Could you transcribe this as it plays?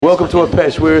Welcome to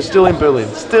Apesh. We're still in Berlin.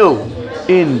 Still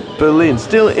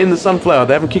in the Sunflower.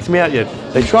 They haven't kicked me out yet.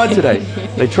 They tried today.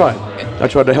 They tried. I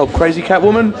tried to help Crazy Cat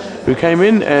Woman who came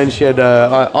in and she had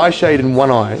eye shade in one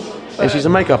eye. And she's a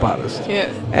makeup artist.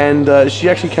 Yeah. And she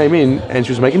actually came in and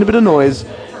she was making a bit of noise.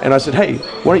 And I said, hey,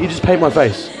 why don't you just paint my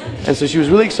face? And so she was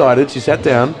really excited. She sat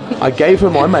down. I gave her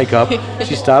my makeup.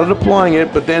 She started applying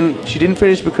it, but then she didn't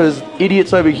finish because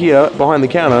idiots over here behind the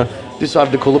counter decided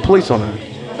to call the police on her.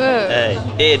 Whoa.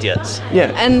 Hey, idiots.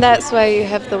 Yeah. And that's why you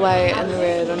have the white and the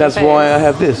red on That's your face. why I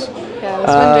have this. Yeah, I was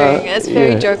wondering. It's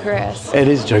very yeah. Joker-esque. It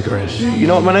is Joker-ish. You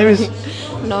know what my name is?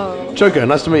 No. Joker.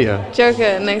 Nice to meet you.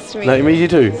 Joker, nice to meet Nice to you. meet you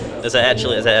too. Is that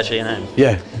actually your name?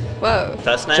 Yeah. Whoa.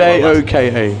 First name? or last-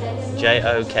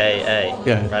 Joka. Joka.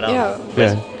 Yeah. Right on. Yeah.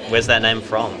 Yeah. Where's that name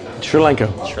from? Sri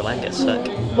Lanka. Sri Lanka. Sick.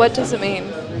 What does it mean?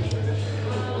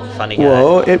 Funny guy.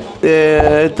 Well,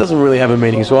 it doesn't really have a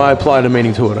meaning, so I applied a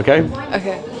meaning to it. Okay.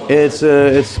 Okay.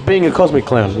 It's being a cosmic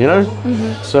clown, you know.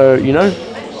 Mm-hmm. So you know.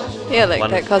 Yeah, like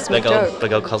One that cosmic big joke. Old,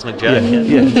 big old cosmic Yeah. joke.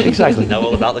 Yeah. Exactly. Know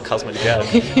all about the cosmic joke.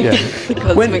 Yeah. The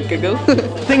cosmic giggle. The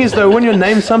thing is, though, when you're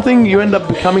named something, you end up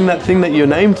becoming that thing that you're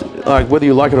named, like whether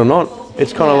you like it or not.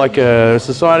 It's kind of like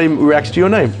society reacts to your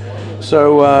name.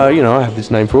 So, I have this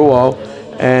name for a while,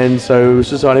 and so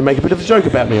society make a bit of a joke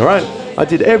about me, all right? I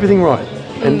did everything right.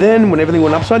 And then, when everything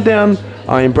went upside down,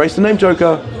 I embraced the name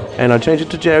Joker, and I changed it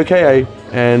to Joka,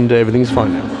 and everything's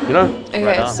fine now, you know? Okay,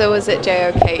 Right on. so was it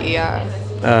Joker? Yeah.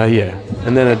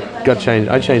 And then it got changed.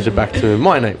 I changed it back to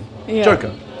my name, Yeah.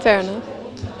 Joker. Fair enough.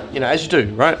 You know, as you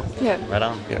do, right? Yeah. Right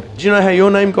on. Yeah. Do you know how your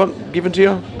name got given to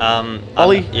you?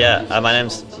 Ollie? My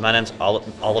name's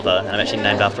Oliver, and I'm actually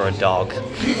named after a dog.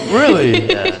 Really?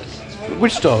 Yeah.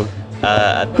 Which dog?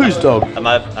 Uh, Whose dog?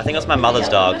 I think it's my mother's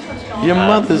dog. Your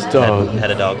mother's dog.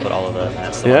 Had a dog called Oliver. And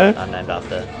that's the Yeah? one I'm named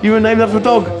after. You were named after a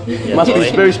dog. Must be boy.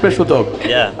 a very special dog.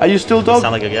 Yeah. Are you still a dog?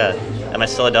 Sound like a guy. Am I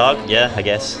still a dog? Yeah, I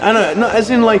guess. I know. No, as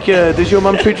in like, does your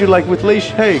mum treat you like with leash?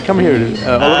 Hey, come here,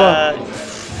 Oliver.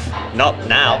 Not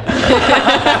now.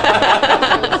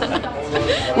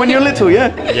 When you're little,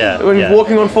 yeah. Yeah, When yeah. you're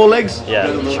walking on four legs. Yeah,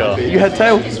 sure. You had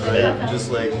tail. Yeah.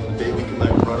 Just like baby can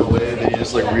like run away, then you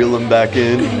just like reel them back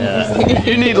in.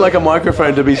 You need like a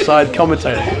microphone to be side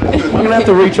commentator. I'm gonna have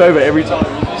to reach over every time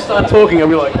you start talking. I'll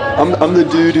be like, I'm the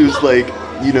dude who's like,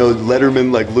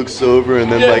 Letterman like looks over and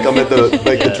then like I'm at the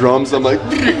the drums. I'm like,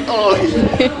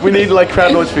 oh. we need like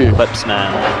crowd noise for you. Lips,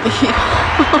 man.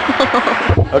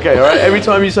 Okay, all right. Every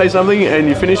time you say something and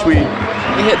you finish, we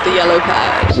We hit the yellow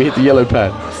pad. hit the yellow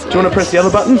pad. Do you want to press the other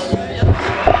buttons?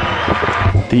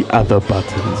 The other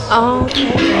buttons. Oh,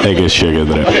 okay. Ege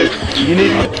Shegedre. You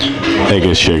need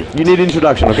Ege Sheg. you need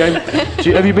introduction, okay?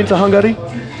 Have you been to Hungary?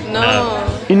 No.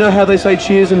 You know how they say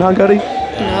cheers in Hungary?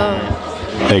 No.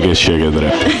 Ege Shegedre.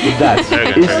 That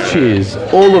is cheers.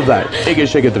 All of that. Ege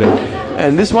Shegedre.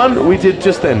 And this one we did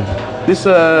just then. This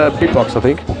beatbox, I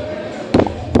think.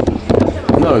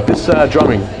 No, this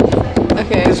drumming.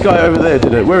 Okay. This guy over there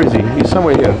did it. Where is he? He's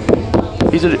somewhere here.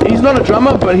 He's not a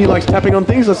drummer, but he likes tapping on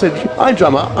things. I said, I'm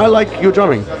drummer. I like your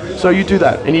drumming. So you do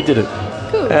that. And he did it.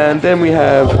 Cool. And then we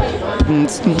have...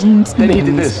 Then he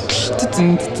did this.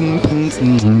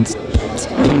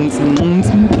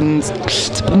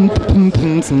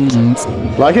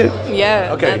 Like it? Yeah.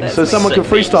 Okay, no, that's so someone can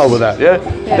sick freestyle beats. with that, yeah?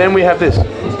 Yeah. Then we have this.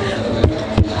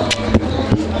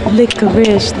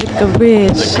 Licorice,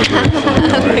 licorice,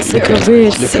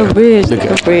 licorice, licorice,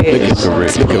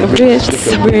 licorice,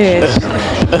 licorice.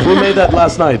 We made that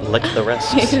last night. Lick the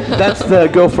wrist. That's the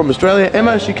girl from Australia.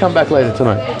 Emma, she come back later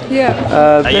tonight.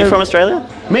 Yeah. Are you from Australia?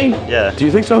 Me? Yeah. Do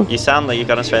you think so? You sound like you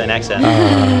got an Australian accent.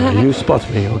 You spot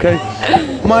me, okay?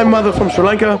 My mother from Sri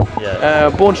Lanka. Yeah.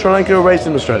 Born Sri Lanka, raised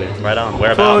in Australia. Right on. For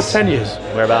Whereabouts? 10 years.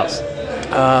 Whereabouts?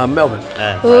 Melbourne.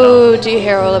 Right Ooh, do you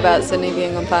hear all about Sydney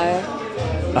being on fire?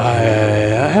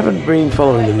 I haven't been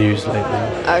following the news lately.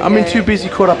 I've been Okay. too busy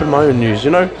caught up in my own news,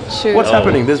 you know? Sure. What's Oh.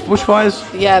 happening? There's bushfires?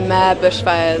 Yeah, mad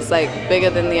bushfires, like bigger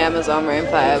than the Amazon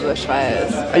rainfire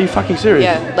bushfires. Are you fucking serious?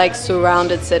 Yeah, like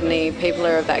surrounded Sydney. People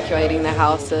are evacuating their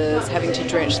houses, having to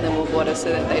drench them with water so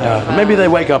that they don't burn. Maybe they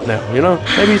wake up now, you know?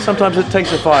 Maybe sometimes it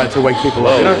takes a fire to wake people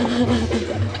up, you know?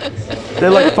 They're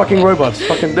like fucking robots,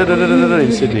 fucking da-da-da-da-da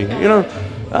in Sydney, you know?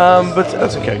 But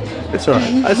that's okay. It's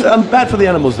alright. I'm bad for the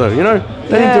animals though, you know?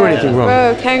 They didn't do anything wrong.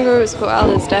 Bro, kangaroos,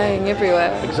 koalas dying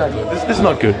everywhere. Exactly. This is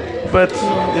not good. But,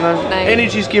 you know, Nice.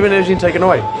 energy's given, energy taken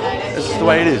away. This is the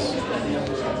way it is.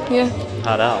 Yeah.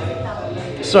 Hard out.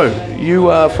 So, you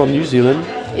are from New Zealand.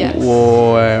 Yes.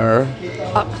 Where?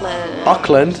 Auckland.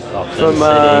 Auckland. From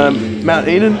City. Mount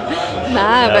Eden.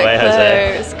 Nah, No but way,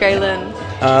 Jose. close. Grayland.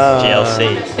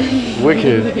 GLC.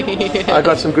 Wicked. I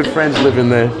got some good friends living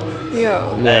there.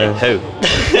 Yo. Hey, who?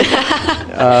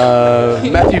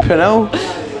 Matthew Pennell.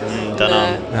 Don't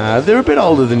know. They're a bit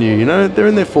older than you. You know, they're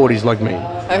in their 40s like me.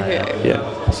 Okay.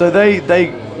 Yeah. So they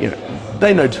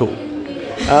they know Tool.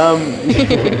 I'm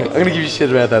gonna give you shit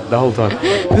about that the whole time.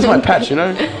 This is my patch. You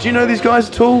know. Do you know these guys,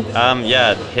 Tool?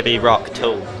 Yeah, heavy rock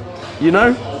Tool. You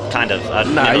know? Kind of.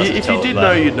 If you did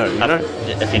know, you'd know. You know.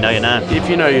 If you know, you know. If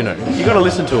you know, you know. You got to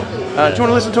listen to them. Do you want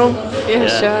to listen to them? Yeah, Yeah,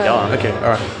 sure. go on. Okay. All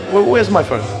right. Well, where's my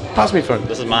phone? Pass me phone.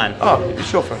 This is mine. Oh,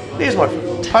 it's your phone. Here's my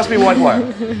phone. Pass me white wire.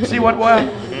 See white wire?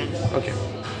 Okay.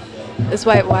 Is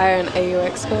white wire an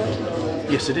AUX code?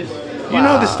 Yes, it is. You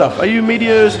know this stuff. Are you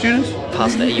media students?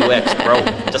 Past the AUX, bro.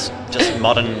 Just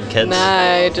modern kids. Nah,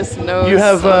 I just know. You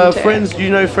have some tech. friends? Do you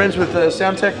know friends with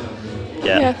sound tech?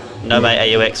 Yeah. Know my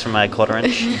AUX from my quarter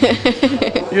inch.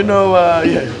 You know, a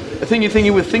thingy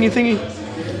with thingy?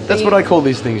 That's what I call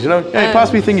these things, you know? Hey,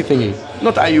 pass me thingy.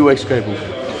 Not the AUX cable.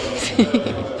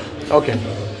 Okay.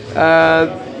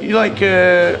 You like,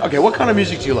 okay, what kind of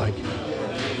music do you like?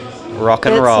 Rock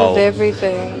and Bits roll. of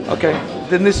everything. Okay,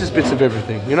 then this is bits of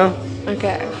everything, you know?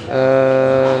 Okay.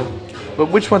 But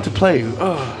which one to play?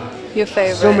 Oh, Your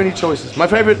favorite? so many choices. My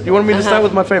favorite, you want me to start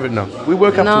with my favorite? No, we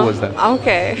work up No. towards that.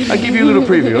 Okay. I'll give you a little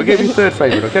preview. I'll give you third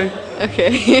favorite, okay?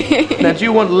 Okay. Now, do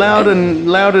you want loud and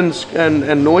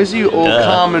noisy, or Duh.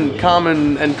 calm and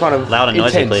kind of Loud and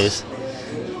noisy, intense?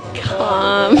 please.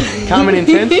 Calm. Calm and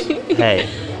intense. Hey,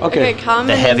 Okay. Okay, calm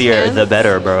the and heavier, intense. the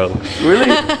better, bro.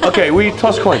 Really? Okay, we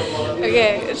toss coin.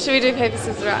 Okay, should we do paper,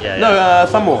 scissors, rock? Yeah. No,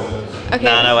 some more. Okay.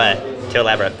 No way. Too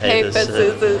elaborate. Paper,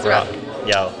 scissors, rock.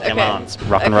 Yo, come Okay. on. It's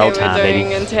rock and roll Okay, time, we're doing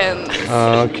baby. intense.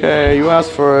 Okay, you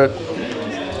asked for it.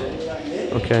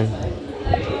 Okay.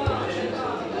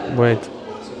 Wait.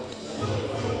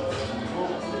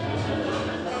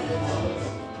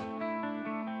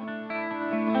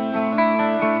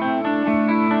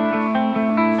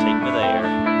 Take me there.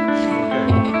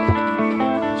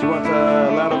 Do you want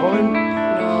louder volume? No,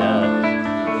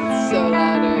 it's so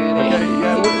loud already. Okay,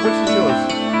 yeah, which is yours?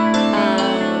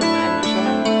 I'm not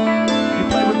sure. You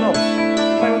play with knobs.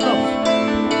 Play with knobs.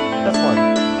 That's fine.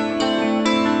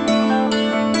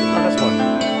 No, that's fine.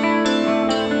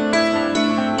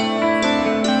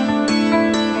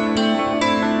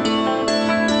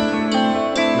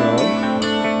 No.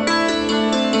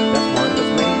 That's mine.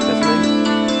 That's me. That's me.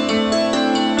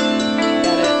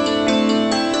 Got it.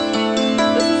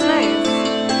 This is nice.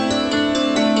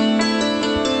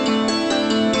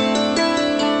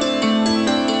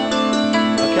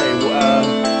 Okay, well,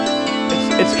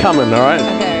 it's coming, all right?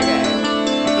 Okay, okay.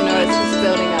 You know, it's just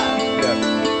building up. Yeah.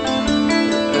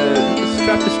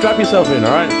 Strap yourself in,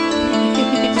 all right?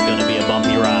 It's gonna be a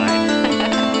bumpy ride.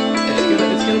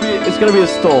 It's gonna be a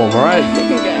storm, all right?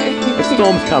 Okay. A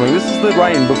storm's coming. This is the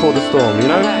rain before the storm, you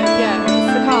know? Yeah,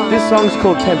 it's the calm. This song's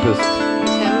called Tempest,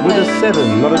 with a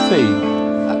 7, not a T.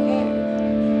 Okay.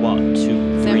 1,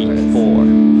 2, 3, Empress. 4.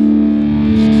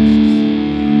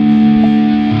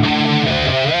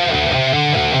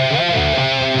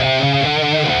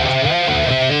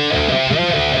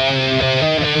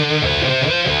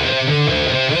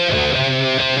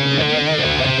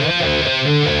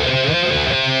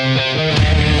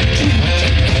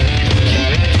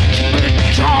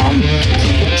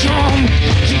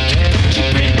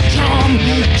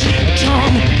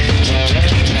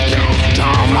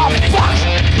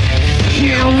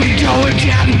 Here we go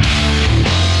again.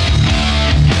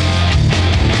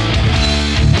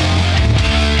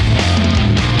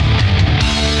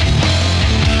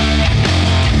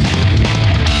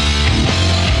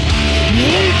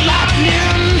 Need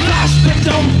lightning, flash but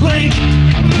don't blink.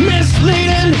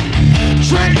 Misleading,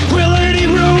 tranquility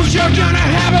rules. You're gonna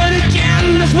have it again.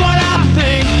 That's what I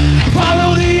think.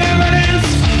 Follow the evidence.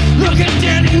 Look it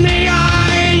dead in the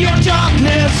eye. Your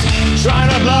darkness, trying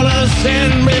to lull us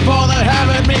in before the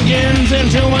habit begins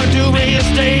into a dubious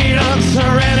state of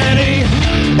serenity.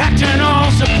 Acting all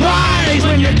surprised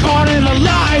when you're caught in a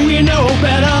lie. We know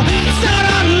better. It's not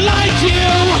unlike you.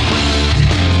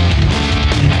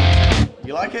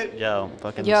 You like it? Yo,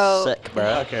 fucking Yo. sick,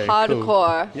 bro. Okay, cool.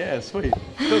 Hardcore. Yeah, sweet.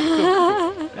 Cool.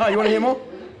 Oh, you want to hear more?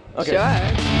 Okay. Sure.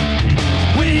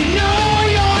 We know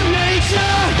your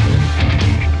nature.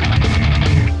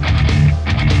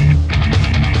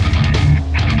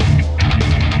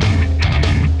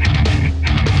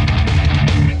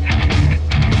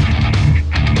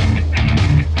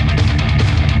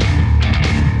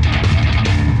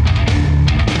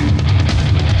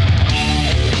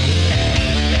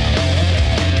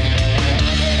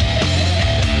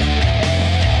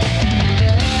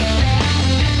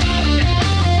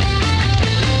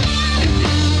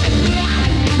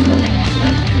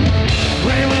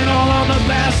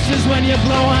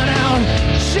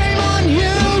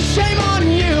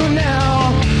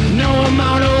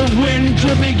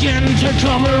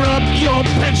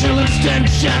 your petulant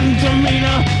stench and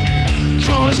demeanor.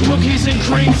 Call us cookies and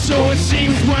cream, so it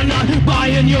seems we're not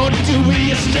buying your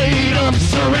dubious state of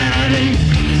serenity.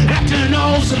 Acting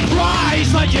all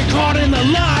surprised like you're caught in the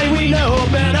lie. We know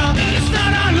better, it's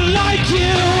not unlike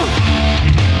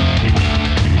you.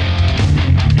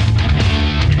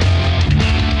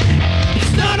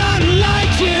 It's not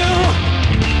unlike you.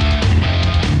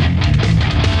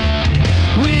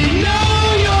 We know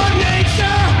your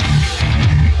nature.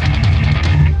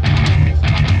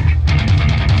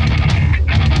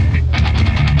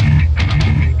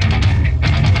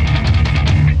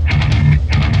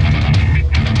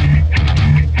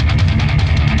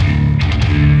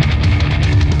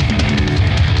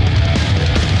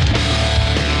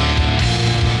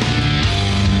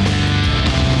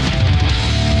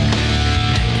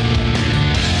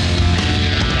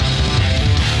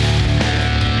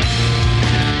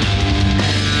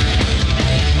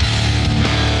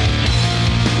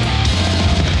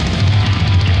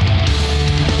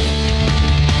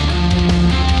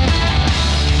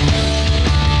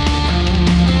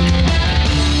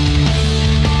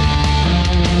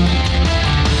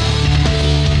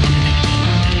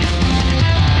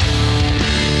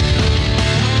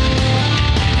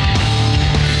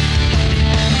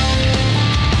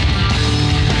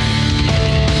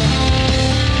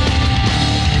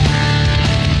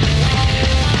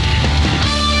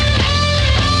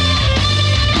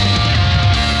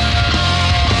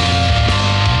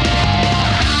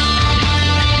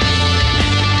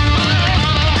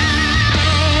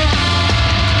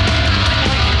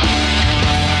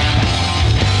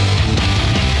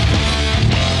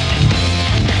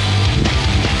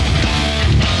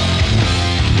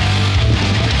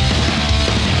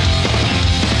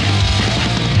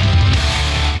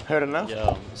 Heard enough?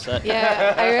 Yo, sick.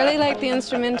 Yeah, I really like the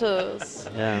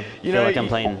instrumentals. Yeah. You Feel know, like I'm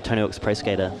playing Tony Hawk's Pro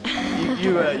Skater.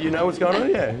 You know what's going on?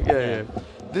 Yeah.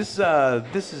 This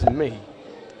is me.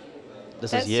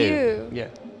 This That's is you. you. Yeah.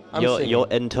 I'm You're singing. you're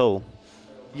in Tool.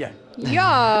 Yeah,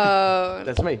 Yo,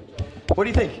 that's me. What do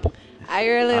you think? I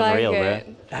really Unreal, like bro.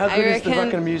 it. How I good is the reckon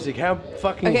fucking music? How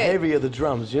fucking Okay. heavy are the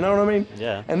drums? You know what I mean?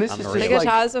 Yeah, And this is unreal. the just like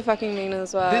guitars are fucking mean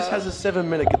as well. this has a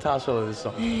 7-minute guitar solo. This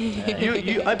song.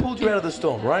 I pulled you out of the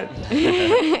storm, right?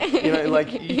 You know,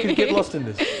 like you could get lost in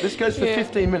this. This goes for Yeah.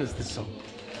 15 minutes. This song.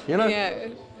 You know? Yeah.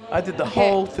 I did the Okay.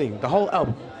 whole thing, the whole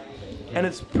album, and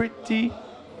it's pretty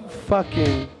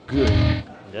fucking good.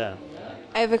 Yeah.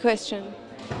 I have a question.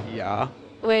 Yeah.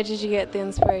 Where did you get the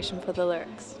inspiration for the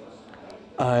lyrics?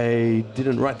 I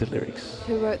didn't write the lyrics.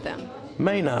 Who wrote them?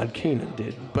 Maynard Keenan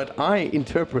did, but I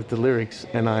interpret the lyrics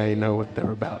and I know what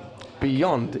they're about.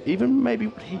 Beyond even maybe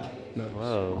what he knows.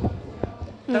 Whoa.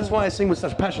 That's why I sing with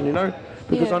such passion, you know?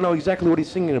 Because Yeah. I know exactly what he's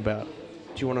singing about.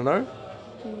 Do you want to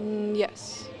know?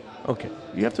 Yes. Okay.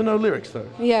 You have to know lyrics though.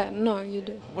 Yeah, no, you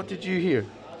do. What did you hear?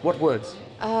 What words?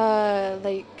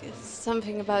 Like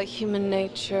something about human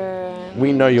nature. And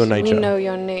We know your nature. We know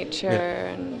your nature,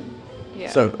 Yeah. and yeah.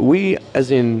 So we,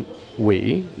 as in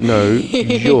we, know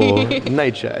your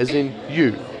nature, as in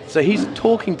you. So he's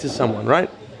talking to someone, right?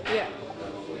 yeah.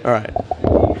 All right.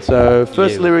 So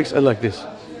first You. lyrics are like this.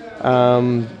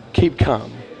 Keep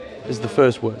calm is the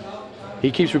first word.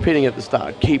 He keeps repeating at the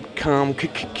start. Keep calm,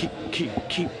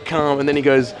 keep calm, and then he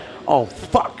goes, "Oh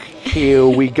fuck, here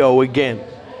we go again."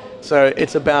 So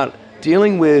it's about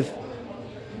dealing with.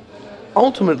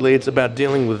 Ultimately, it's about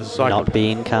dealing with a psychopath. Not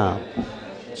being calm.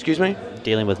 Excuse me?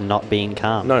 Dealing with not being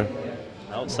calm. No.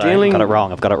 Oh, sorry. Dealing- I've got it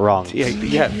wrong. I've got it wrong. Yeah,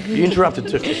 you interrupted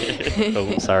too.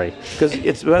 Oh, sorry. Because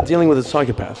it's about dealing with a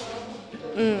psychopath.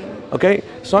 Okay?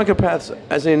 Psychopaths,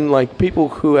 as in like people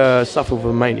who suffer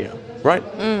from mania, right?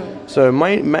 So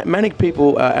manic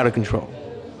people are out of control.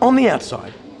 On the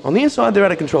outside. On the inside, they're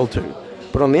out of control too.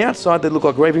 But on the outside, they look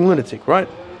like raving lunatic, right?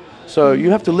 So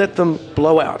you have to let them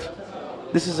blow out.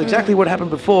 This is exactly what happened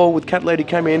before with Cat Lady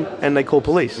came in and they called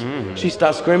police. She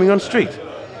starts screaming on street.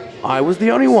 I was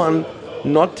the only one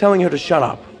not telling her to shut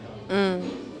up.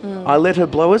 I let her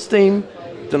blow her steam,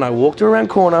 then I walked her around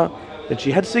corner, then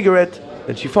she had cigarette,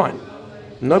 then she fine.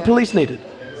 No police needed.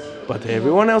 But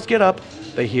everyone else get up,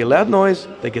 they hear loud noise,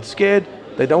 they get scared,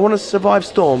 they don't want to survive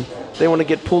storm, they want to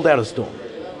get pulled out of storm.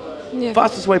 Yeah.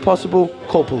 Fastest way possible,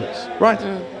 call police, right?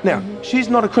 Now, she's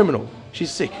not a criminal,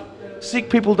 she's sick.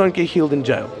 Sick people don't get healed in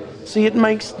jail. See, it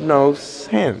makes no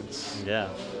sense. Yeah.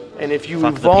 And if you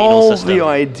Fuck the penal evolve the system.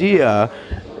 idea,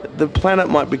 the planet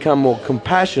might become more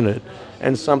compassionate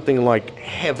and something like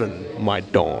heaven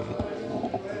might dawn.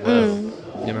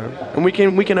 You know? And we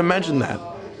can imagine that.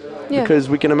 Yeah. Because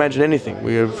we can imagine anything.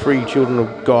 We are free children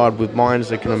of God with minds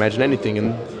that can imagine anything,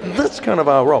 and that's kind of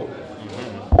our role.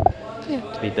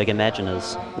 To be big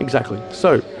imaginers. Exactly.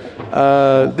 So,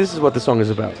 this is what the song is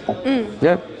about.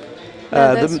 Yeah.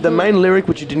 that's The main cool. lyric,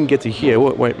 which you didn't get to hear.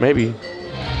 Wait, maybe.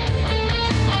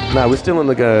 No, we're still in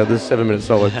the 7-minute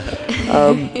solo.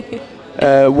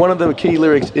 One of the key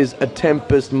lyrics is "A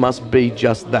tempest must be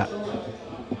just that."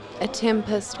 A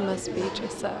tempest must be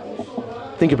just that.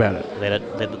 Think about it.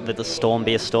 Let the storm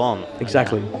be a storm.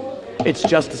 Exactly. It's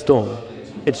just a storm.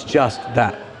 It's just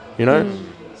that. You know.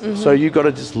 So you got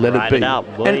to just let Ride it be. it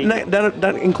out, boy. And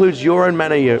that includes your own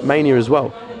mania as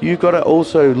well. You've got to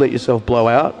also let yourself blow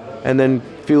out and then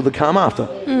feel the calm after.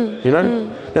 You know.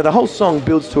 Now the whole song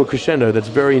builds to a crescendo that's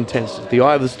very intense, the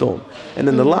eye of the storm, and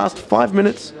then the last 5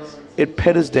 minutes, it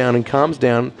petters down and calms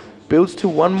down, builds to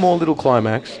one more little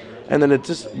climax, and then it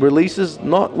just releases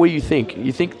not where you think.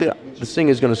 You think that the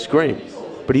singer's going to scream,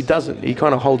 but he doesn't. He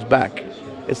kind of holds back.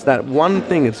 It's that one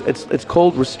thing. It's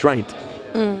called restraint.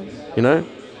 You know,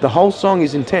 the whole song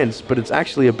is intense, but it's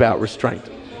actually about restraint.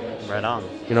 Right on.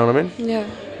 You know what I mean? Yeah.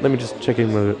 Let me just check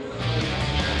in with it.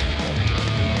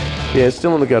 Yeah, it's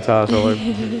still on the guitar solo.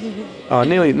 Oh,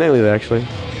 nearly there actually.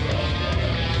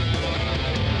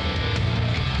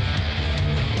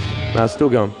 No, it's still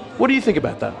going. What do you think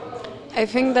about that? I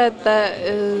think that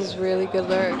is really good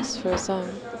lyrics for a song.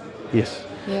 Yes.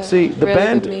 Yeah. See, the really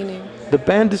band, good meaning. the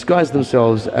band disguised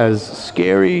themselves as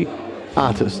scary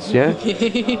artists. Yeah.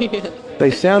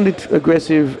 They sound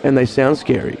aggressive and they sound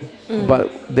scary,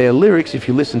 but their lyrics, if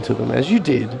you listen to them as you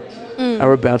did,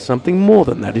 are about something more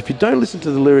than that. If you don't listen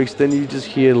to the lyrics, then you just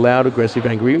hear loud, aggressive,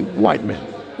 angry white men.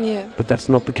 Yeah. But that's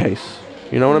not the case.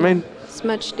 You know what I mean? It's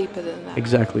much deeper than that.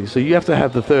 Exactly. So you have to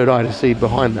have the third eye to see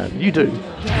behind that. You do.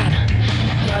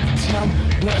 A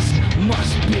tempest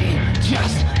must be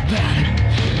just that.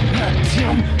 A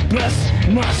tempest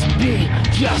must be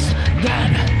just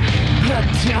that. A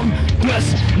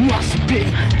tempest must be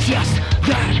just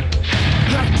that.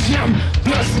 A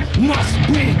tempest must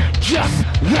be just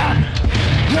that.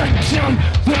 A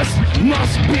tempest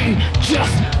must be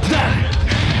just that.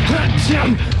 A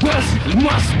tempest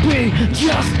must be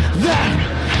just that.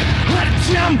 A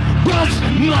tempest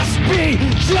must be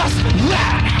just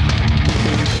that.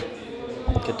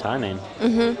 Good timing.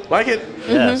 Like it?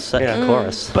 Yeah, set Yeah.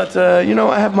 chorus. But you know,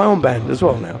 I have my own band as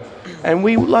well now, and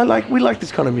we like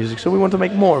this kind of music, so we want to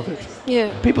make more of it. Yeah.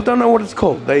 People don't know what it's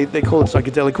called. They call it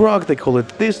psychedelic rock. They call it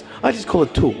this. I just call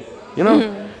it Tool. You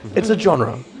know, it's a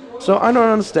genre. So I don't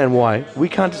understand why we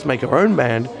can't just make our own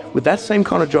band with that same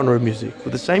kind of genre of music,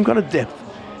 with the same kind of depth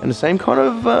and the same kind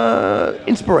of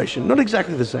inspiration. Not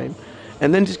exactly the same,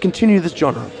 and then just continue this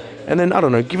genre. And then I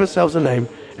don't know, give ourselves a name.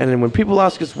 And then when people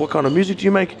ask us what kind of music do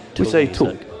you make, we say Tool.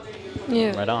 music.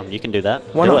 Yeah. Right on. You can do that.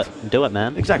 Why do not? it. Do it,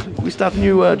 man. Exactly. We start a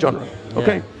new genre.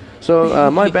 Okay.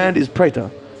 So my band is Prater,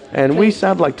 and we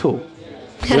sound like Tool.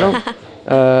 You know,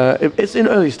 it's in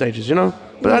early stages. You know,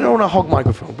 but I don't want to hog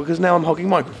microphone because now I'm hogging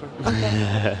microphone.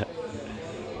 Okay.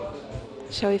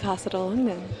 Shall we pass it along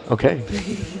then? Okay.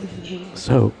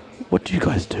 So, what do you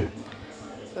guys do?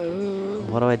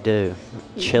 What do I do?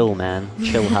 Chill, man.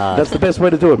 Chill hard. That's the best way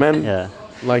to do it, man. Yeah.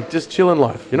 Like just chill in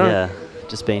life. You know. Yeah.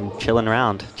 Just been chilling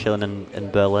around. Chilling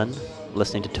in Berlin.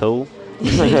 Listening to Tool.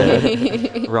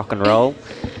 Listening to rock and roll.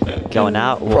 Going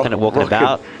out. Walking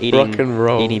about. rock and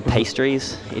roll. Eating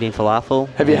pastries. Eating falafel.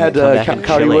 Have you and had come back and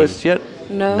chilling. currywurst yet?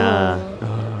 No.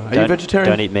 Nah. Are you vegetarian?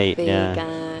 Don't eat meat. Yeah.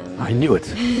 Vegan. I knew it.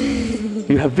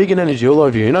 You have vegan energy all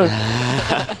over you, you know?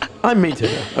 I'm meat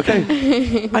eater,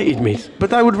 okay? I eat meat,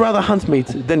 but I would rather hunt meat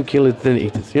than kill it than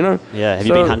eat it, you know? Yeah. Have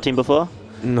you So- been hunting before?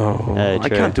 No, I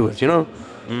true. can't do it, you know?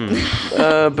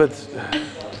 But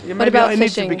yeah, maybe about I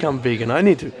need fishing? to become vegan. I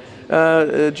need to.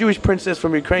 A Jewish princess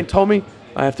from Ukraine told me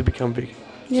I have to become vegan.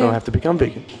 So Yeah. I have to become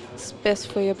vegan. It's best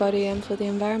for your body and for the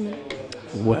environment.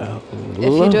 Well,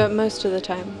 If you do it most of the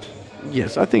time.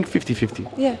 yes, I think 50-50.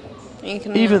 Yeah. You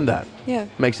can. Even that Yeah.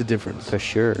 makes a difference. For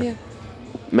sure. Yeah.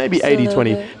 Maybe Just a little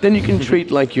 80-20. bit. Then you can treat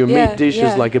like your Yeah, meat dish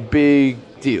as yeah. like a big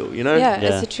deal, you know? Yeah. Yeah.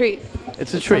 It's a treat.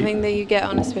 It's a treat. Something that you get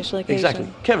on a special occasion. Exactly.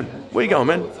 Kevin, where you going,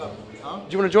 man? Do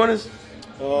you want to join us?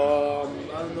 I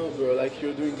don't know, bro. Like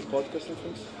you're doing the podcast and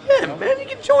things. Yeah, man, you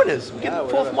can join us. We get the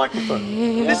fourth microphone.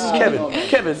 This is Kevin.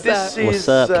 Kevin, this up? is... What's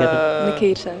up, Kevin?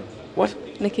 Nikita. What?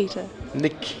 Nikita.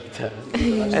 Nikita.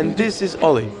 And this is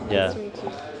Ollie. Yeah. Nice to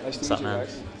What's meet up, you man?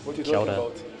 guys. What you Kia talking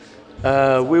ora.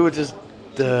 about? We were just...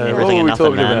 what Everything were and we nothing,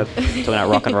 talking man. about? Talking about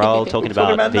rock and roll. Talking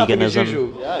about nothing as veganism.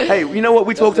 usual. Hey, you know what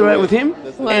we talked about with him?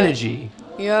 What? Energy.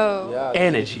 Yo.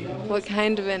 Energy. What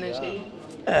kind of energy?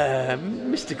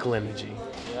 Mystical energy.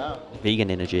 Vegan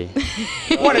energy.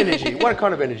 What energy? What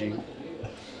kind of energy?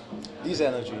 This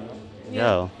energy.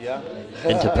 Yo. Yeah.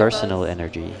 Interpersonal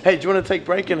energy. Hey, do you want to take a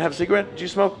break and have a cigarette? Do you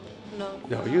smoke?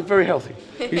 No, you're very healthy.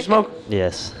 You smoke?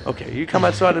 Yes. Okay, you come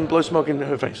outside and blow smoke in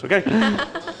her face, okay?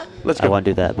 Let's I go. won't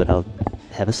do that, but I'll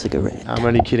have a cigarette. I'm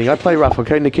only kidding. I play rough,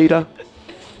 okay, Nikita?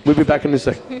 We'll be back in a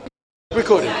sec.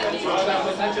 Recording.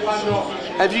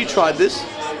 Have you tried this?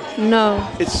 No.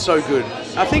 It's so good.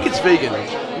 I think it's vegan.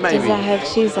 Maybe. Does that have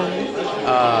cheese on it?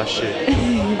 Ah, shit.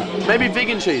 Maybe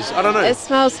vegan cheese. I don't know. It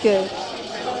smells good.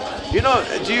 You know,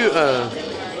 do you,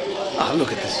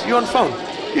 look at this. You're on phone.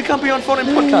 You can't be on phone in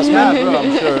podcast, man. Yeah, bro,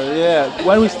 I'm sure. Yeah.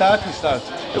 When we start, we start.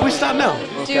 We start now.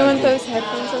 Do you want those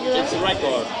headphones over there?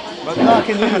 But no, I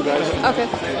can hear you guys. Okay.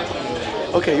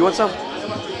 Okay, you want some?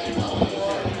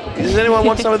 Does anyone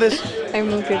want some of this? I'm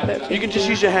good at that. You can just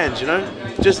use your hands, you know?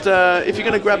 Just, if you're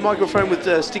going to grab microphone with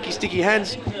sticky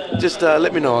hands, just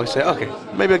let me know. I'll say, okay,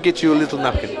 maybe I'll get you a little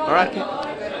napkin, all right?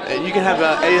 You can have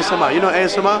ASMR. You know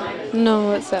ASMR? No,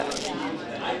 what's that?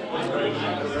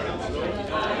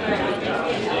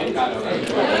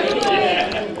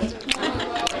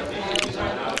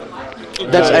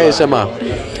 That's ASMR.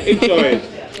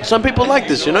 Some people like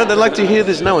this, you know? They like to hear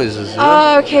these noises. You know?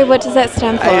 Oh, okay. What does that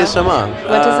stand for? ASMR.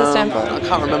 What does it stand for? I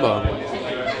can't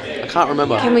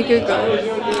remember. Can we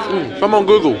Google? Come on,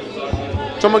 Google.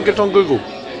 Someone get on Google.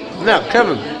 Now,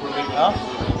 Kevin.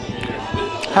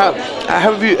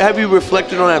 Have you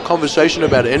reflected on our conversation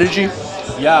about energy?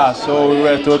 Yeah, so we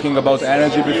were talking about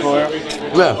energy before.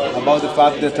 Yeah. About the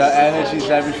fact that energy is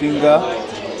everything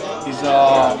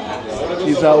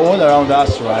is all around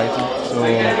us, right? So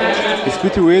it's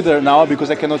pretty weird now because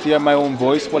I cannot hear my own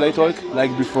voice while I talk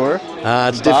like before.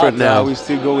 It's different now. We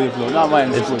still go with the flow. No,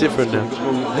 man, It's cool. different now.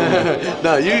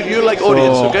 No, you like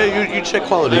audience, okay? You check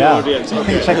quality. Yeah.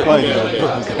 Check quality.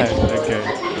 Okay.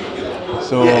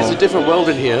 So Yeah, it's a different world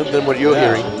in here than what you're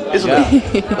hearing, isn't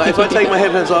it? Like if I take my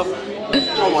headphones off,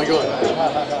 oh my god,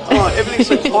 everything's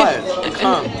so quiet and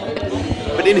calm.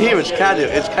 But in here, it's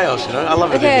chaos, you know. I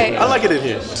love it. Okay. In here. I like it in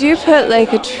here. Do you put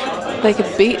like a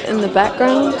beat in the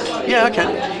background? Yeah, I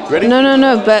can. Ready?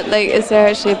 No. But like, is there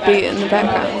actually a beat in the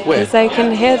background? Where? Because I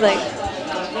can hear like.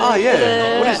 Oh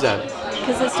yeah. What is that?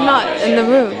 Because it's not in the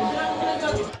room.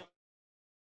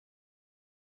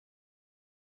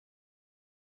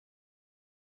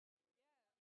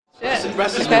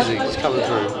 Ras's Okay. music is coming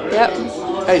through. Yep.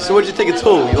 Hey, so what'd you think of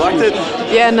Tool? You liked it?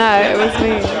 Yeah, no, it was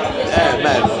me. Yeah,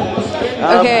 man.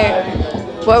 Okay.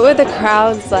 What were the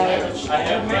crowds like?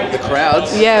 The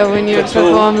crowds. Yeah, when you For Tool?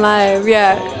 perform live.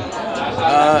 Yeah.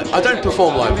 I don't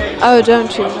perform live. Oh,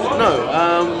 don't you? No.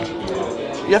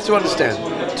 You have to understand.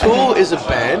 Tool is a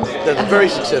band that's very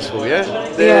successful. Yeah.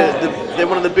 They're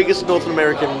one of the biggest North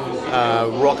American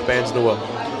rock bands in the world.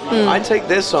 I take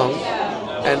their song,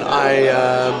 and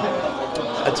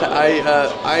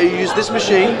I use this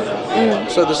machine.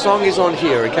 So the song is on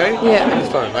here, okay? Yeah. On the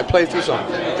phone. I play through song.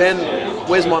 Then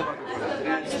where's my?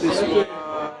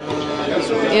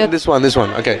 Yeah. This one.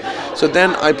 Okay. So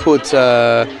then I put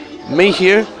me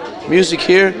here, music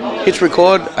here, hit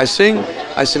record. I sing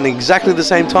exactly the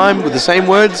same time with the same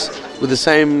words, with the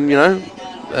same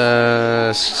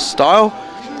style,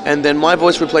 and then my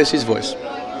voice replaces his voice.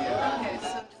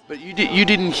 But you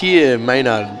didn't hear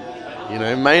Maynard. You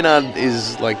know, Maynard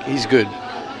is like, he's good.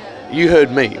 You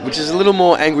heard me, which is a little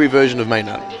more angry version of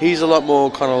Maynard. He's a lot more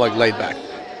kind of like laid back.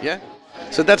 Yeah?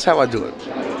 So that's how I do it.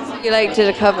 You like did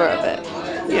a cover of it.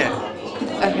 Yeah.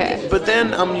 Okay. But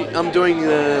then I'm doing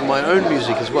my own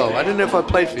music as well. I don't know if I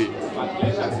played for you.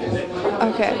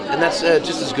 Okay. And that's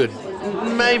just as good.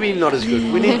 Maybe not as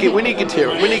good. We need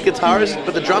guitarists,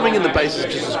 but the drumming and the bass is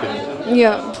just as good.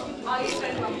 Yeah.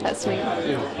 That's me.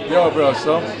 yo, bro.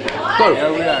 So Go.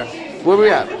 here we are. Where we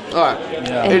at? All right.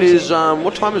 Yeah. It is.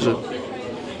 What time is it?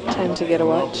 Time to get a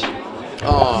watch.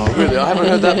 Oh, really? I haven't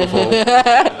heard that before.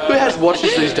 Who has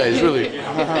watches these days? Really?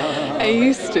 I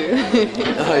used to.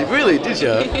 Really? Did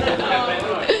you?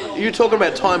 You were talking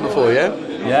about time before, yeah?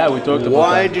 Yeah, we talked about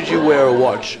Why that. did you wear a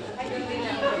watch?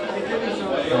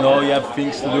 You know, you have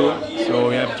things to do, so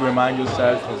you have to remind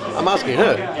yourself. I'm asking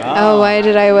her. Oh, why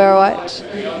did I wear a watch?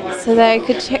 So that I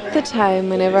could check the time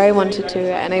whenever I wanted to,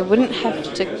 and I wouldn't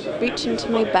have to reach into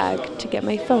my bag to get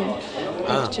my phone.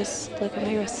 I could just look at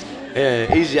my wrist.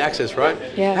 Yeah, easy access, right?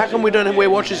 Yeah. How come we don't wear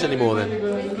watches anymore then?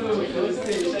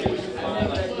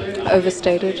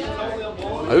 Overstated.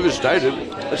 Overstated.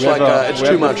 It's We like have it's we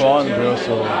too have the much. phone, bro,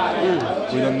 so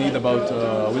we don't need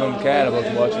we don't care about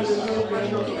watches.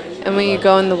 And when you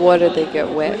go in the water, they get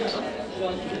wet.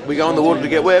 We go in the water to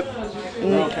get wet.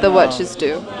 The watches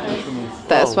do.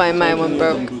 That's why mine went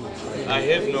broke. I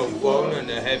have no phone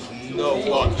and I have no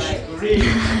watch.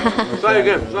 Say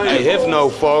again. I have no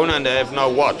phone and I have no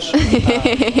watch.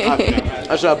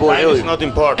 That's our boy Time is Elliot. not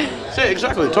important. See,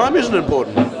 exactly. Time isn't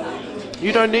important.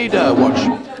 You don't need a watch.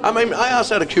 I mean, I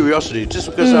asked out of curiosity, just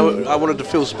because I wanted to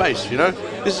fill space, you know?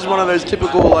 This is one of those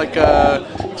typical, like,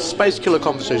 space killer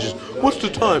conversations. What's the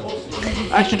time?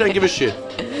 I actually don't give a shit.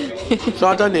 So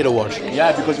I don't need a watch.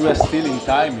 Yeah, because we are still in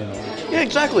time, you know. Yeah,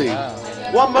 exactly.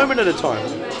 One moment at a time.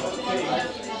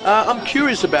 I'm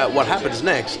curious about what happens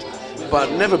next,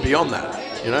 but never beyond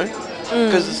that, you know?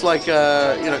 Because it's like, you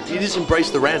know, you just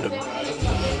embrace the random.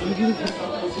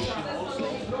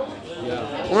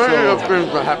 Many of things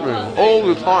are happening all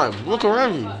the time. Look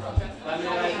around you.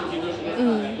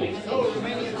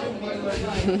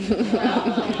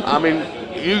 I mean,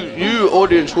 you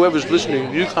audience, whoever's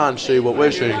listening, you can't see what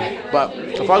we're seeing. But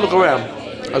if I look around,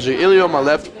 I see Ilya on my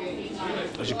left,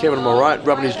 I see Kevin on my right,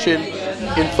 rubbing his chin.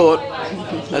 In thought,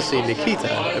 I see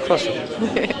Nikita across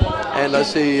from me. And I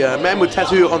see a man with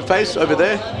tattoo on face over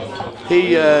there.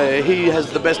 He has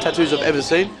the best tattoos I've ever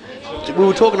seen. We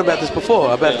were talking about this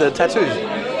before, about the tattoos.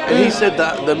 And he said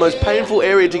that the most painful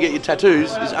area to get your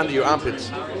tattoos is under your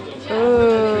armpits.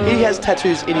 He has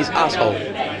tattoos in his asshole.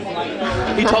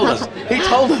 He told us. He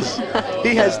told us.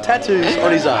 He has tattoos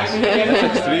on his ass. That's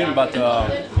extreme, but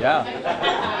yeah.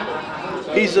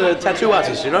 He's a tattoo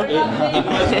artist, you know? It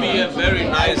must be a very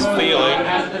nice feeling.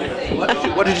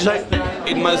 What did you say?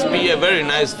 It must be a very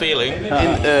nice feeling.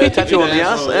 Tattoo on the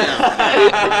ass?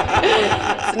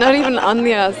 It's not even on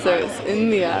the ass, though. It's in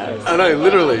the ass. I know,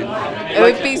 literally. It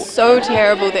would be so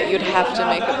terrible that you'd have to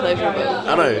make it pleasurable.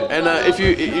 I know. And if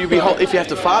you have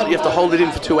to fart, you have to hold it in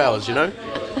for 2 hours, you know?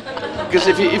 Because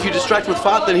if you distract with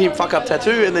fart, then he'd fuck up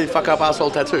tattoo, and then fuck up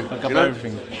asshole tattoo. Fuck up you know?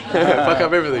 everything. Fuck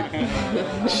up everything.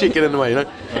 Shit, get in the way, you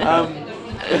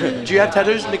know? Do you have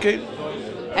tattoos, Nikki?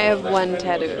 I have one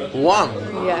tattoo. One?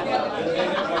 Yeah.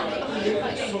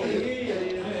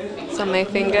 It's on my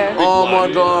finger. Oh my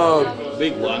god.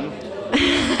 Big one.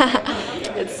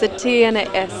 It's a T and a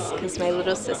S, because my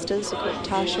little sisters are called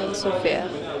Tasha and Sophia.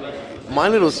 My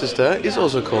little sister is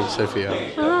also called Sophia.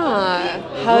 Ah,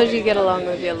 how did you get along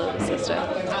with your little sister?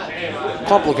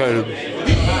 Complicated.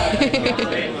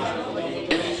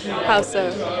 How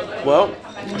so? Well,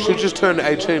 she just turned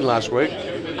 18 last week,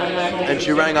 and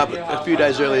she rang up a few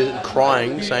days earlier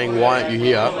crying, saying, "Why aren't you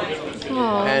here?"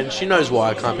 Aw. And she knows why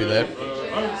I can't be there.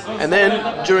 And then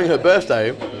during her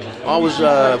birthday, I was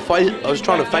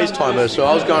trying to FaceTime her, so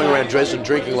I was going around dressed and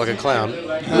drinking like a clown,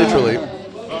 literally.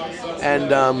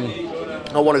 And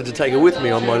I wanted to take her with me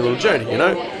on my little journey, you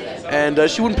know. And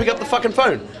she wouldn't pick up the fucking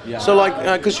phone. So like,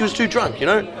 because she was too drunk, you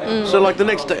know. So like the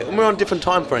next day, we're on different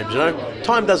time frames, you know.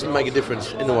 Time doesn't make a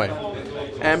difference in a way.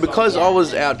 And because I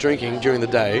was out drinking during the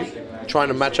day, trying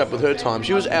to match up with her time,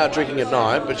 she was out drinking at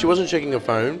night, but she wasn't checking her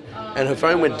phone, and her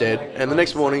phone went dead. And the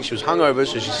next morning she was hungover,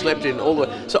 so she slept in all the way.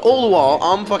 So all the while,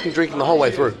 I'm fucking drinking the whole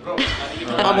way through.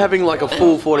 I'm having like a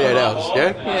full 48 hours,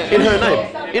 yeah? In her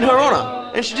name, in her honor.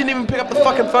 And she didn't even pick up the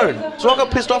fucking phone. So I got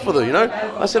pissed off with her, you know?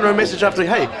 I sent her a message after,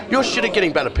 "Hey, you're shit at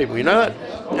getting bad at people, you know that?"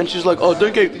 And she's like, "Oh,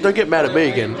 don't get mad at me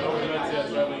again."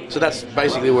 So that's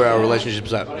basically where our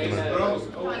relationship's at, you know?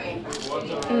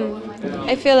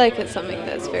 I feel like it's something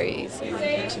that's very easy to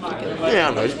forgive. Yeah,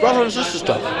 I know. It's brother and sister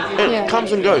stuff. It Yeah.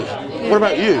 comes and goes. What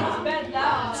about you?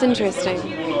 It's interesting.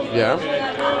 Yeah?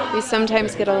 We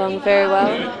sometimes get along very well,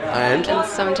 And? and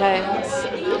sometimes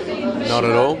Not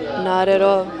at all? not at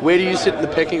all. Where do you sit in the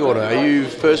pecking order? Are you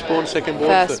firstborn,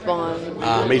 secondborn?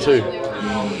 Firstborn. Me too.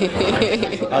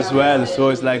 As well, so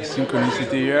it's like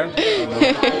synchronicity here.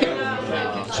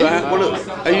 So,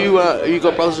 you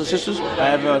got brothers and sisters? I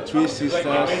have 3 sisters.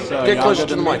 Get closer younger to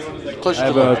the than me. mic. Closer I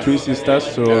to the have mic. 3 sisters,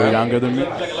 so younger than me.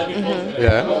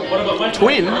 Yeah.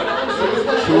 Twin?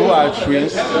 2 are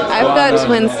twins. I've got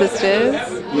twin sisters.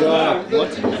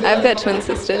 What? I've got twin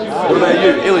sisters. What about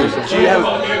you, Illy?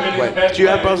 Do you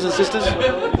have brothers and sisters?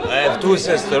 I have 2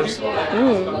 sisters.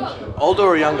 Older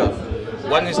or younger?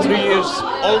 One is 3 years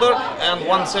older and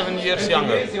one 7 years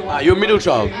younger. You're a middle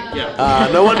child? Yeah.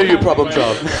 No wonder you're a problem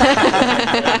child.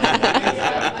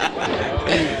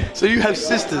 So you have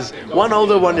sisters, one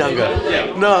older, one younger.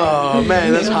 No,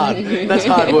 man, that's hard. That's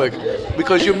hard work.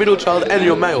 Because you're middle child and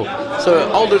you're male. So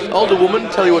older woman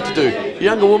tell you what to do.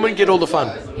 Younger woman get all the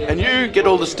fun. And you get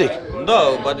all the stick.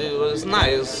 No, but it was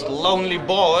nice. Lonely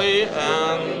boy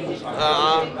and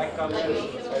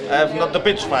I have not the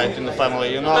bitch fight in the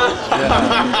family, you know.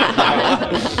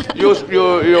 Your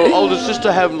older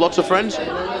sister have lots of friends?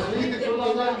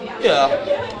 Yeah.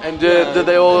 And do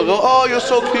they all go, "Oh, you're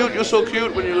so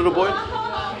cute when you're a little boy"?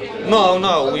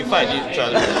 No, we fight each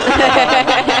other.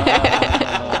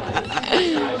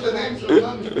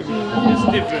 It's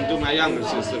different to my younger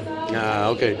sister.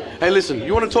 Okay. Hey, listen,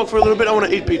 you want to talk for a little bit? I want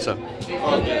to eat pizza.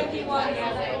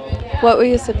 What were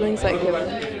your siblings like,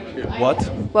 Kevin? What?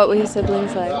 What were your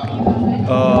siblings like?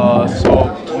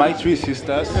 So my three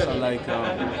sisters are like,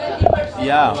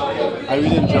 yeah, I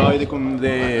really enjoy the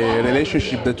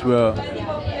relationship that we're.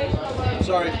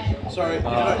 Sorry. Did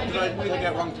I take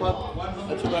out wrong plug?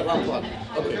 I took out wrong plug.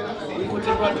 Okay. We put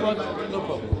the right plug? No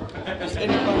problem. Is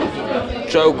any problem?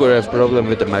 Joker has problem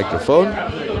with the microphone.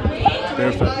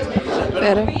 Perfect.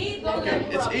 Better? Okay.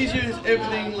 It's easier if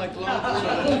everything like long so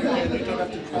that you don't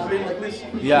have to be like this.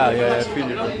 Yeah, I feel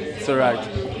you. It's alright.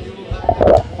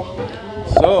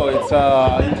 So it's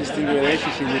an interesting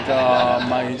relationship with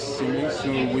my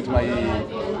siblings, with my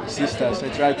sisters. I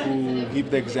try to give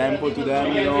the example to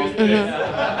them, you know,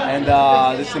 and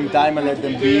at the same time I let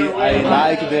them be. I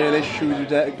like the relationship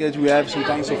that we have.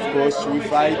 Sometimes, of course, we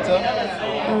fight,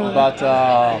 but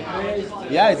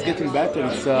yeah, it's getting better.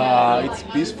 It's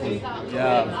peaceful.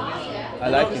 Yeah, I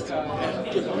like it.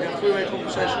 We have three-way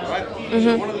conversation, right?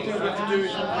 So one of the things we have to do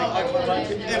is make eye contact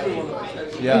with everyone.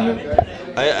 Yeah.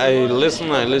 I listen,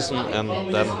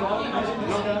 and then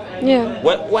Yeah.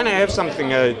 when I have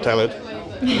something, I tell it.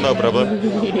 No problem.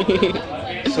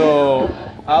 So,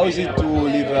 how is it to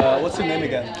live? What's your name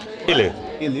again? Ili.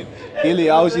 Ili. Ili,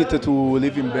 how is it to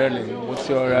live in Berlin? What's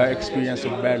your experience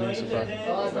of Berlin so far?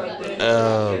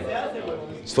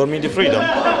 It's for me the freedom.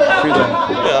 Freedom.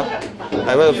 Yeah.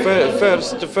 I well,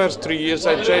 the first 3 years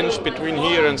I changed between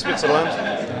here and Switzerland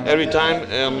every time.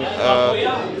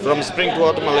 From spring to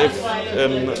autumn I live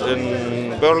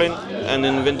in Berlin, and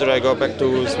in winter I go back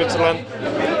to Switzerland.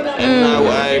 And now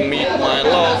I meet my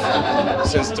love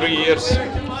since 3 years.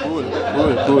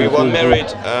 Cool. We were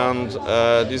married, and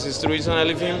this is the reason I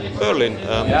live in Berlin.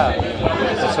 Yeah.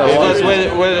 It was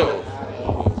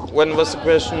when was the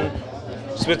question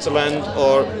Switzerland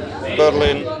or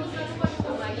Berlin?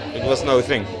 It was no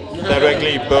thing.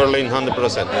 Directly Berlin,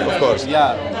 100%, of course.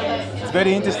 Yeah. It's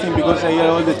very interesting because I hear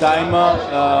all the time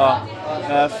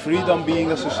freedom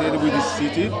being associated with this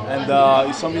city, and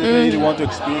it's something that I really want to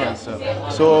experience.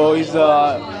 So is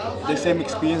the same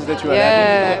experience that you are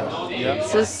having? Yeah.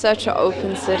 This is such an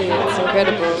open city. It's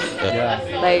incredible. Yeah.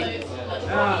 Like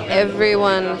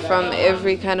everyone from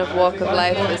every kind of walk of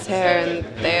life is here, and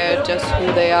they're just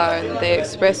who they are, and they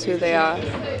express who they are.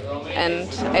 And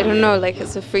I don't know, like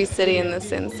it's a free city in the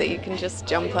sense that you can just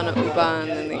jump on an U-Bahn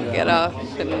and then get off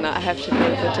and not have to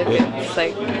pay for tickets.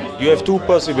 Like You have two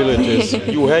possibilities.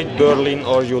 You hate Berlin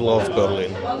or you love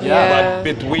Berlin. Yeah. But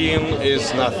between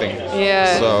is nothing.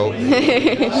 Yeah. So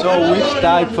So which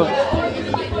type of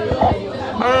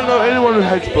I don't know anyone who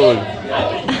hates Berlin.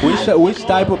 which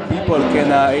type of people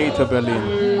can hate Berlin?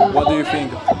 What do you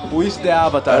think? Who is the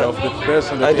avatar of the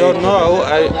person that I don't hates know.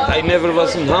 I never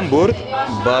was in Hamburg,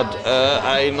 but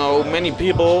I know many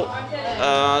people.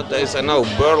 They say no,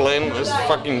 Berlin is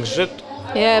fucking shit.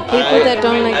 yeah, people that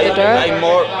don't like the dirt.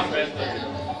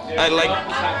 I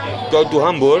like go to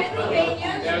Hamburg.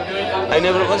 I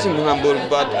never was in Hamburg,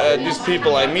 but these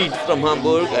people I meet from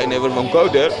Hamburg, I never won't go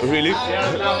there. Really,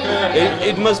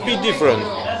 it must be different.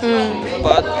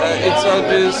 But it's how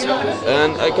this,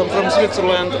 and I come from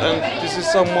Switzerland, and this is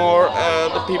some more.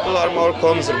 The people are more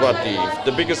conservative.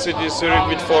 The biggest city is Zurich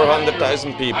with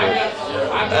 400,000 people,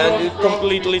 and it's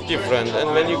completely different.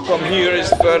 And when you come here,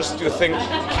 is first you think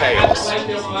chaos.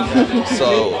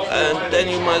 So, and then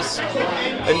you must,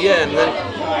 and yeah, and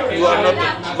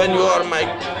when you are my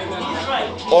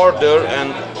order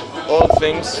and all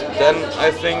things, then I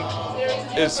think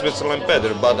is Switzerland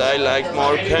better, but I like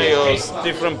more chaos,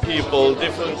 different people,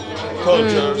 different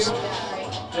cultures,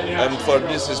 and for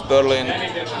this is Berlin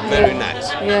very nice.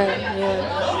 Yeah.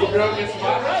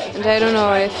 And I don't know,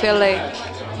 I feel like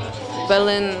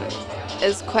Berlin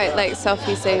is quite like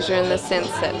Southeast Asia in the sense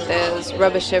that there's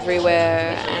rubbish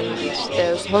everywhere, and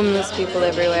there's homeless people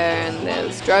everywhere, and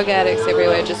there's drug addicts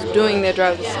everywhere just doing their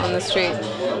drugs on the street.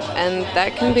 And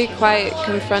that can be quite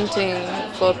confronting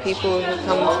for people who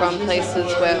come from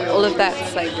places where all of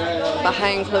that's like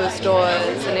behind closed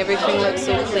doors and everything looks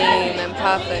so clean and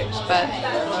perfect. But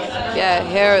yeah,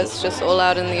 here it's just all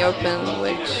out in the open,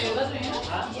 which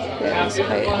is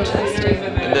quite interesting.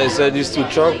 And I said this to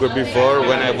Choco before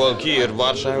when I walk here,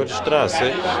 Warschauer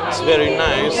Straße. It's very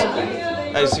nice.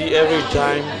 I see every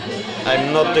time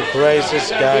I'm not the craziest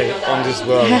guy on this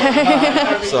world.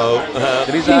 So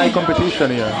There is a high competition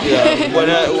here. yeah,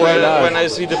 when I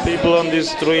see the people on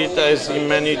this street, I see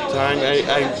many times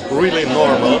I'm really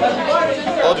normal.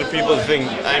 Other people think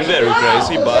I'm very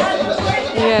crazy, but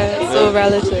Yeah, it's all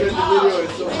relative.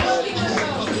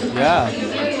 Yeah.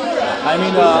 I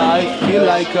mean, I feel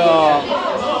like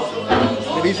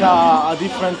there is a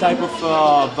different type of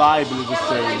vibe, let's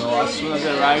say. As soon as I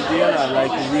arrived here, I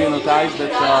really noticed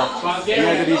that here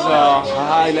there is a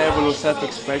high level of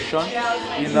self-expression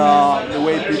in the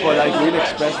way people really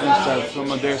express themselves from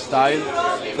their style,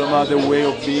 from their way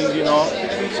of being.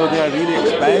 So they are really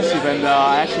expansive, and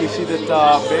I actually see that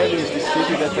Berlin is the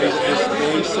city that is the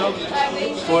space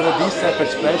for this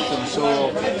self-expression.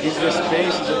 So it's the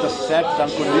space that accepts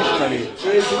unconditionally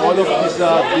all of these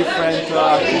different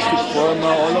artistic form,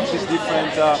 all of these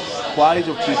different qualities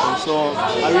of people. So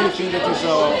I really think that it's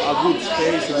a good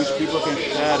space in which people can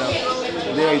share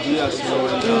their ideas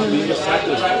and being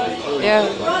accepted. Yeah.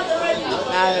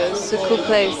 It's a cool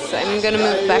place. I'm gonna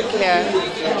move back here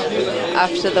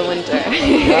after the winter.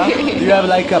 Yeah? Do you have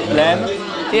like a plan?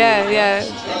 Yeah.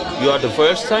 You are the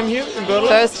first time here in Berlin?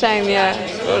 First time, yeah.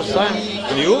 First time.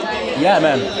 And you? Yeah,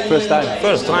 man. First time.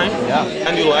 First time? Yeah.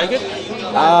 And you like it?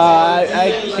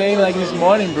 I came like this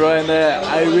morning, bro, and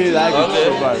I really like it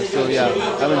so far. So yeah,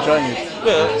 I'm enjoying it.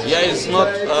 Well, yeah, it's not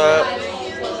a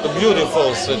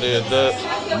beautiful city. The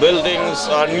buildings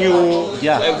are new,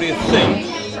 everything,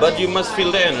 but you must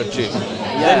feel the energy.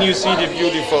 Then you see the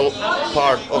beautiful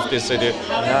part of the city.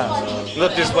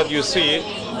 Not just what you see,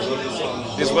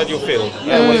 this is what you feel.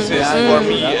 This is for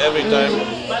me every time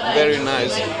very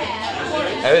nice.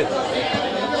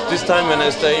 This time when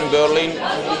I stay in Berlin,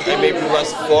 I maybe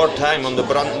was 4 times on the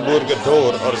Brandenburger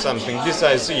Tor or something. This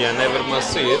I see, I never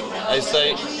must see it. I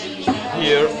say,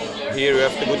 here you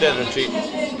have the good energy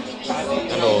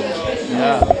and all.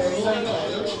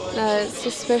 It's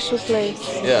a special place.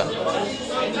 Yeah.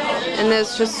 And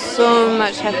there's just so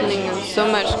much happening and so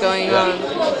much going on.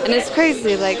 And it's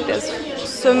crazy, like there's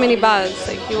so many bars.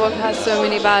 Like you walk past so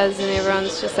many bars and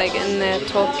everyone's just like in there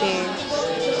talking.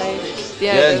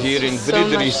 Yeah, here in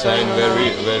Friedrichshain, where we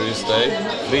stay,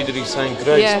 Friedrichshain,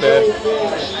 Kreuzberg.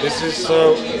 This is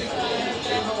so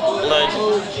like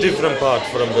different part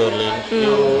from Berlin.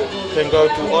 You can go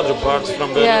to other parts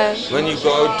from Berlin. When you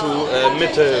go to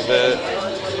Mitte, the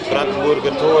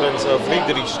Brandenburger Tor and so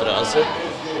Friedrichstraße,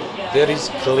 there is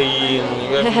clean.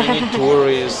 You have many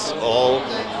tourists, all.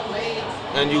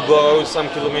 And you go some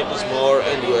kilometers more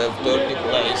and you have dirty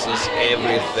places,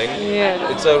 everything.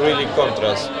 It's a really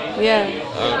contrast.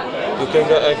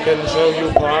 I can show you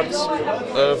parts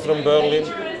from Berlin.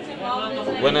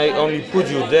 When I only put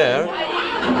you there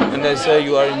and I say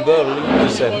you are in Berlin, you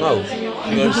said no,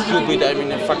 you are stupid, I'm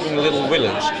in a fucking little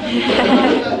village.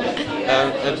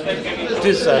 And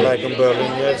this I like in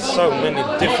Berlin, you have so many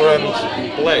different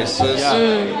places.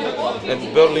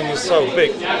 And Berlin is so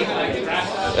big.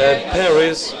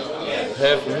 Paris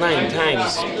have 9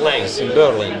 times place in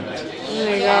Berlin. Oh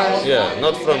my god. Yeah,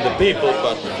 not from the people,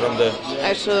 but from the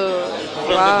actual the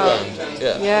ground.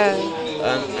 Yeah.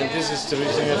 And this is the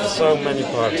reason you have so many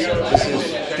parks.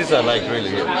 This I like really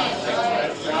here.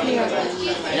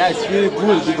 Yeah, it's really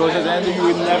cool because at the end you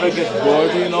will never get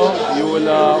bored, You will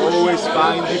always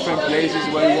find different places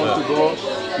where you want to go.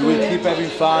 You will keep having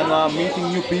fun,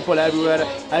 meeting new people everywhere.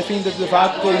 I think that the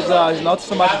factor is not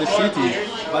so much the city,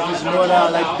 but it's more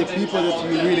like the people that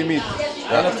you really meet.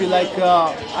 And I feel like,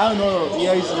 I don't know,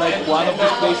 here is like one of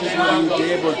these places where you'll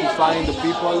be able to find the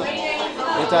people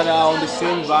that are on the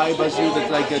same vibe as you,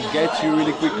 that like get you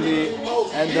really quickly.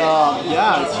 And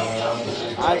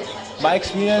my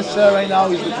experience right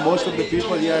now is that most of the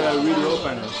people here are really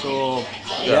open. So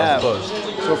of course.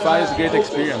 So far it's a great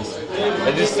experience.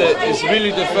 And it's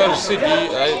really the first city.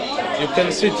 You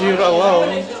can sit here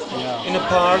alone in a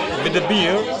park with a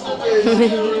beer.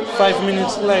 5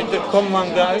 minutes later, come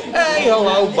one guy. Hey,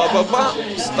 hello,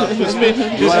 start to speak.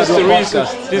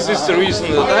 This is the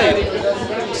reason that I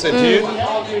sit here.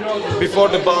 Before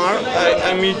the bar,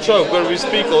 I meet Joe, where we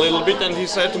speak a little bit, and he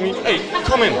said to me, "Hey,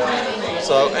 come in."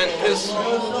 So, and it's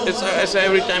I say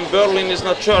every time, Berlin is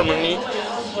not Germany,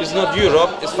 it's not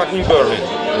Europe, it's fucking Berlin.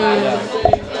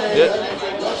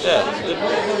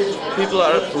 People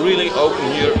are really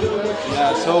open here.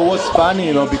 Yeah, so what's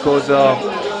funny, because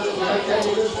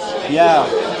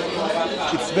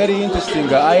it's very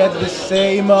interesting. I had the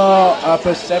same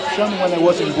perception when I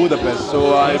was in Budapest.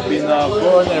 So I've been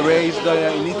born and raised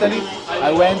in Italy.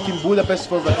 I went in Budapest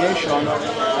for vacation.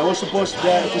 I was supposed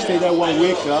to stay there 1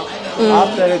 week.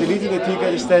 After I deleted the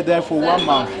ticket, I stayed there for 1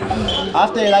 month.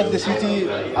 After I liked the city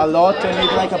a lot, I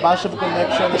made like a bunch of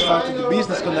connections. I started the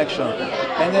business connection.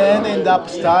 And then I ended up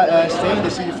staying in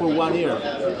the city for 1 year.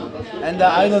 And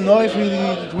I don't know if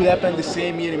it will happen the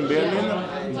same year in Berlin,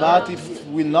 but if it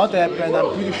will not happen, I'm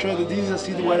pretty sure that this is a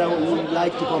city where I would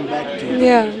like to come back to.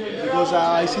 Yeah. Because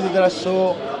I see that there are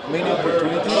so many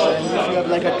opportunities, and if you have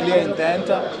like a clear intent,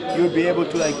 you'll be able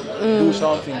to like do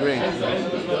something great.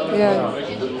 Yeah.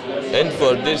 And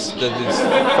for this, that is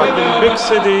fucking big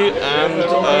city and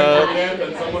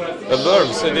a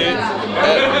world city,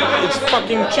 it's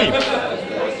fucking cheap.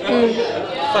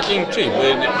 Fucking cheap.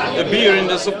 A beer in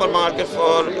the supermarket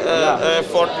for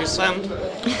 40 cents.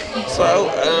 So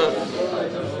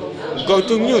go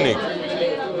to Munich.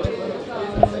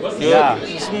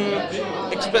 It's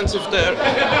expensive there,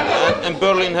 and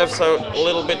Berlin has a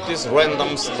little bit this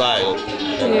random style,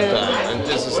 and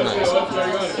this is nice.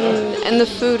 And the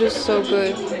food is so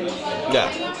good.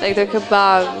 Yeah. Like the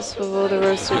kebabs with all the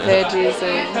roasted veggies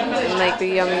and like the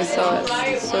yummy sauce.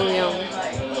 It's so yum.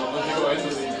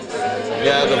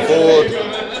 Yeah, the food.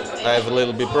 I have a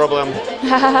little bit problem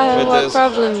with What this.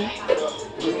 problem?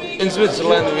 In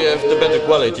Switzerland we have the better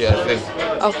quality, I think.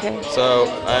 Okay. So,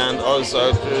 and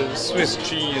also the Swiss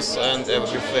cheese and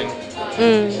everything.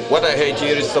 What I hate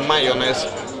here is the mayonnaise.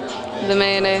 The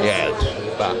mayonnaise? Yeah,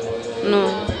 bah.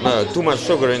 No. Too much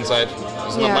sugar inside.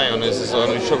 It's not mayonnaise, it's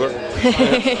only sugar.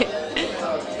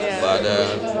 But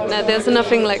No, there's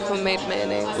nothing like homemade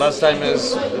mayonnaise. last time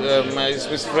is my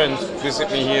Swiss friend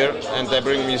visit me here and they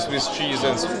bring me Swiss cheese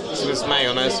and Swiss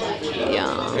mayonnaise.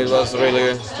 Yeah. It was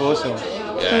really Awesome.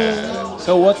 yeah.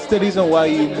 So what's the reason why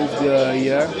you moved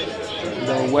here?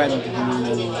 When did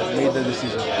you made the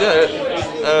decision? Yeah,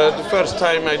 the first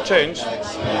time I changed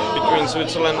between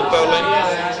Switzerland and Berlin.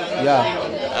 Yeah.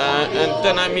 And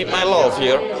then I meet my love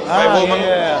here, my woman.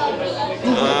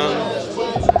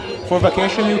 For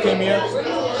vacation you came here?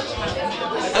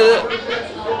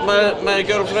 My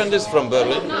girlfriend is from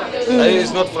Berlin.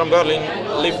 Is not from Berlin.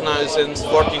 Live now since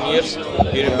 14 years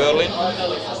here in Berlin.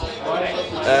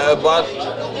 But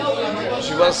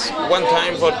she was one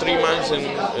time for 3 months in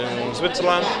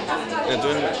Switzerland, and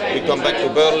then we come back to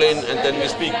Berlin, and then we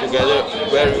speak together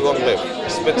where we want to live.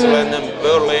 Switzerland and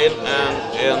Berlin, and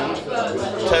in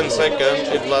 10 seconds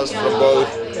it was from both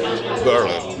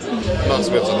Berlin, not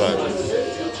Switzerland.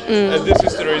 And this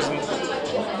is the reason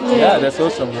Yeah, that's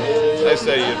awesome. I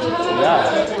stay here.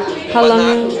 Yeah. How But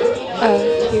long?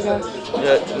 You go.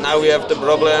 now we have the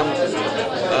problem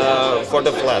for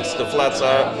the flats. The flats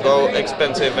are go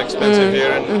expensive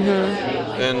here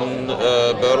in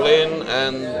Berlin,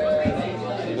 and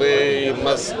we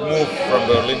must move from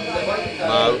Berlin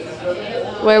now.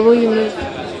 Where will you move?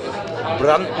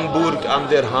 Brandenburg an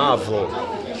der Havel.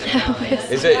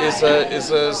 It's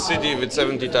a city with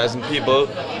 70,000 people,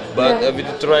 but with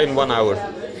the train 1 hour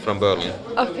from Berlin.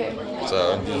 Okay.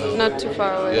 So Not too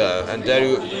far away. yeah, and there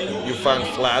you find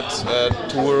flats,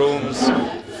 2 rooms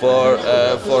for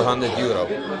 €400.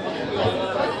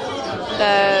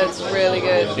 That's really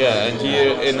good. Yeah, and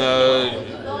here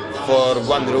for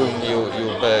 1 room you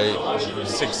pay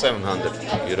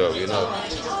 €600-700. You know.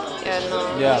 Yeah, no.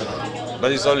 Yeah.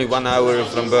 But it's only 1 hour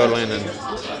from Berlin, and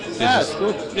this is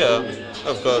good. Yeah,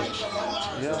 of course.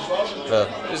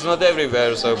 It's not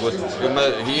everywhere so good.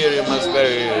 Here you must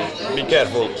be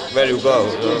careful where you go.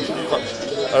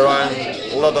 Around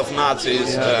a lot of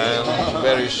Nazis and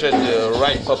very shit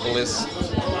right populist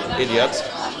idiots.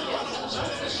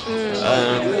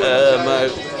 And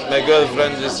my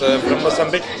girlfriend is from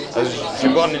Mozambique. She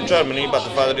born in Germany, but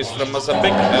the father is from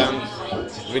Mozambique, and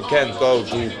we can't go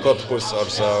to Cottbus or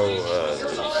so.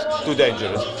 Too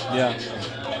dangerous. Yeah.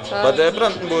 But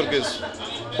Brandenburg is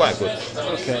quite good.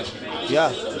 Okay.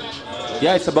 Yeah.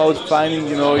 Yeah, it's about finding,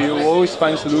 you always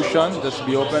find solution, just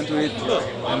be open to it.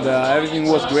 And everything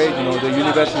was great, the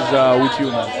universe is with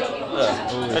you, man.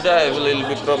 Yeah. And I have a little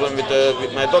bit problem with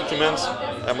my documents.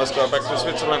 I must go back to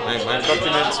Switzerland and my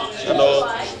documents and all.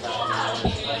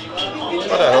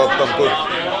 But I hope I'm good.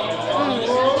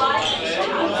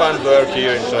 Fun work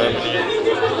here in Germany.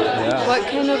 Yeah. What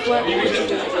kind of work would you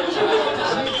do?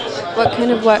 What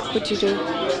kind of work would you do?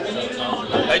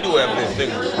 I do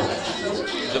everything.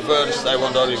 The first I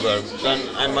want only work. Then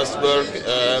I must work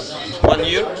 1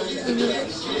 year.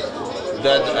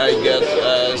 That I get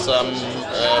some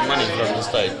money from the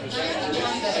state.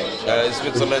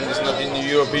 Switzerland is not in the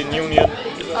European Union,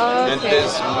 and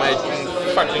this makes it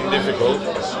fucking difficult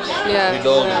with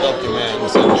all the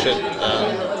documents and shit.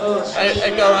 I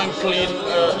go and clean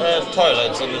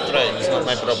toilets on the train. It's not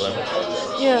my problem.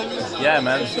 Yeah. Yeah,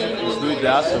 man. Let's do it the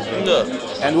awesome.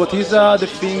 Yeah. And what is the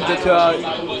thing that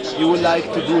you would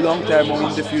like to do long term or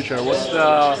in the future? What's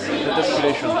the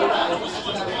aspiration?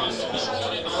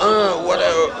 What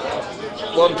I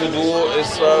want to do is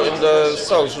in the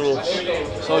social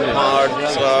part.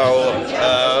 So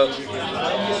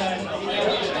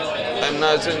I'm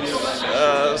now since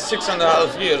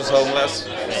 6.5 years homeless.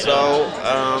 So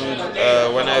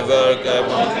when I work, I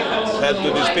want to help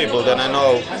to these people. Then I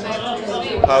know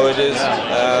how it is.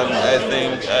 I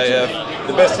think I have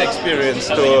the best experience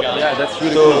to that's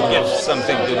really to cool. give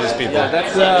something to these people. Yeah,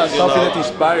 that's something that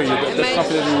inspires you. That's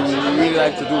something that you really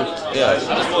like to do.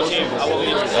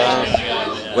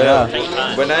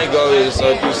 When I go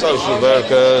to social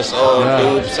workers or to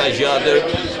psychiatry,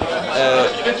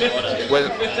 when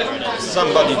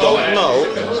somebody don't know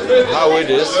how it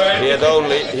is,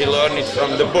 he learned it from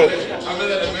the book.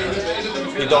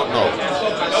 He don't know.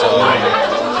 So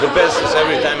the best is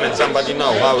every time when somebody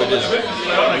know how it is. It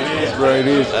is, bro. It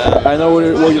is. I know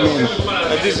what you mean.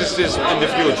 This is in the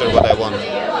future what I want.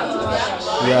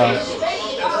 Yeah.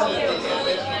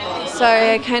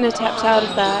 Sorry, I kind of tapped out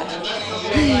of that.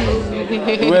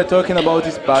 We were talking about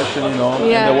his passion,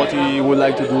 Yeah. and what he would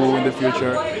like to do in the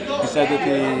future. He said that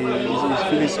he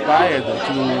feels inspired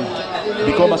to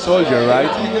become a soldier,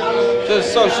 right? The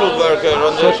social worker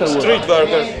or the Social street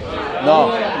worker. No,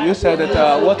 you said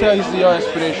that. What is your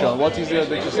inspiration? What is it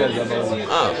that you said about it?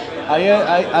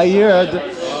 I heard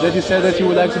that you said that you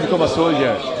would like to become a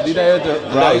soldier. Did I hear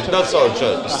No, right? it's not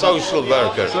soldier. Social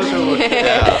worker. Social worker.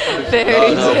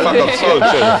 Very No, fuck off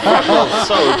soldier. Fuck off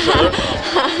soldier.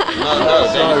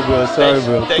 No. Sorry,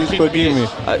 bro. They Please kick forgive me.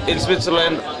 In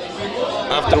Switzerland,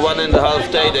 after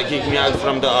 1.5 day, they kick me out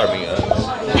from the army.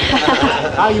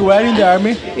 You were in the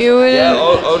army? You wouldn't.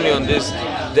 Only on this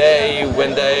day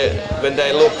when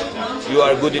they look you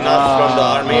are good enough from the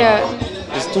army. Yeah.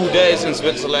 It's 2 days in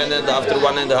Switzerland, and after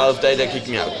 1.5 day they kick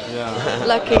me out.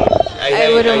 Lucky. I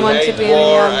wouldn't want to be in the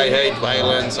war, army. I hate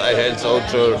violence, I hate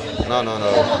torture. No.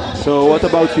 So what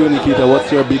about you, Nikita?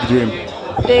 What's your big dream?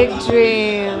 Big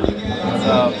dream.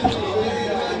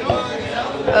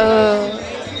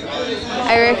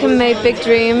 I reckon my big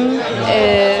dream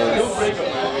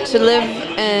is to live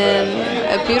in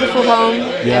a beautiful home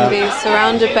and be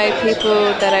surrounded by people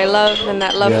that I love and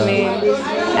that love me,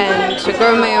 and to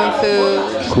grow my own food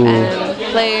and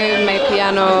play my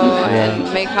piano and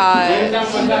make art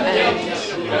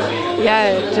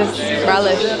and just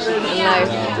relish in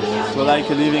life. So like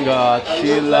living a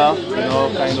chill,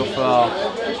 kind of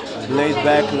laid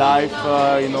back life,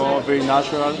 very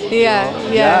natural. Yeah.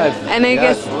 And I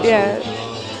guess,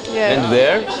 And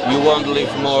where? You want to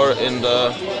live more in the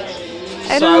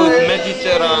I South don't-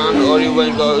 Mediterranean, or you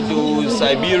want to go to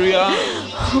Siberia?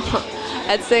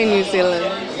 I'd say New Zealand.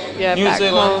 Yeah, New back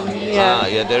Zealand? home.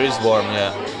 Yeah. Yeah, there is warm,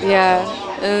 yeah.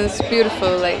 Yeah. And it's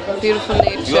beautiful, like beautiful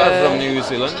nature. You are from New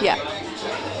Zealand? Yeah.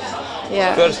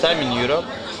 Yeah. First time in Europe?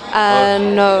 No.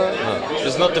 No.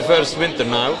 It's not the first winter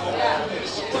now?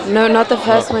 No, not the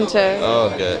first winter.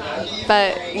 Okay.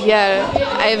 But yeah,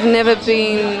 I've never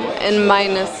been in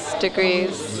minus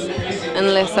degrees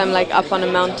unless I'm like up on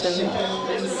a mountain.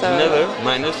 So Never?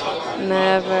 Minus?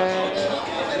 Never.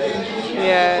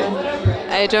 Yeah.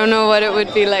 I don't know what it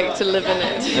would be like to live in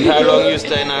it. And how long you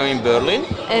stay now in Berlin?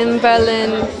 In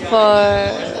Berlin for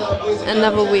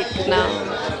another week now.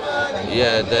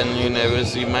 Yeah, then you never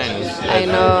see minus. I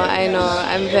know.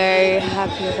 I'm very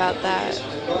happy about that.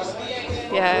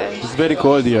 Yeah. It's very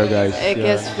cold here, guys. It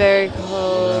gets very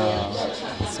cold.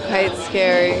 It's quite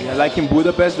scary. Yeah, like in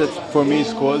Budapest, that for me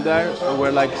is cold there.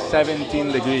 We're like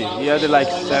 17 degrees. Here they're like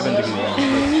 7 degrees.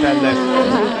 10 less.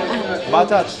 But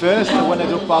at first, when I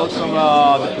dropped out from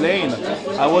the plane,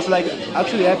 I was like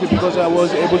actually happy because I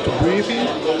was able to breathe in,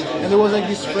 and there was like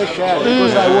this fresh air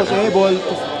because I was able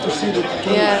to see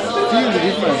feel the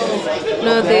difference.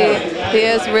 No, the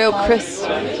air is real crisp.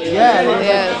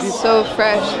 Yeah, it's so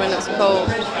fresh when it's cold.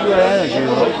 Pure energy,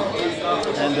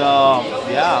 And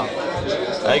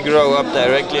I grew up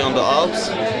directly on the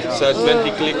Alps, so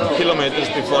 20 kilometers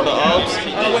before the Alps.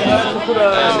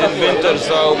 And in winter,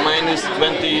 so minus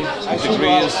 20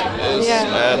 degrees is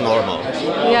normal.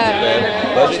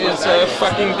 Yeah. But it's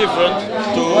fucking different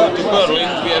to Berlin.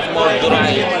 We have more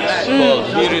dry cold.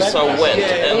 Here is so wet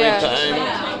every time.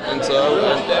 And there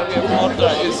we have more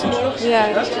dry.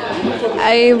 Yeah.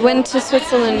 I went to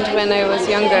Switzerland when I was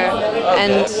younger,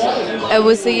 and it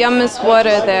was the yummiest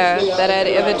water there that I'd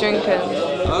ever drinking,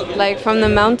 like from the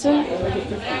mountain.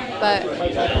 But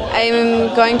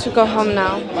I'm going to go home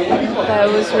now. But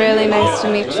it was really nice to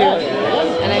meet you,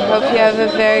 and I hope you have a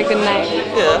very good night.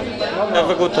 Yeah, have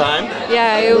a good time.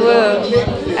 Yeah, I will.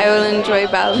 I will enjoy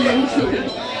Berlin.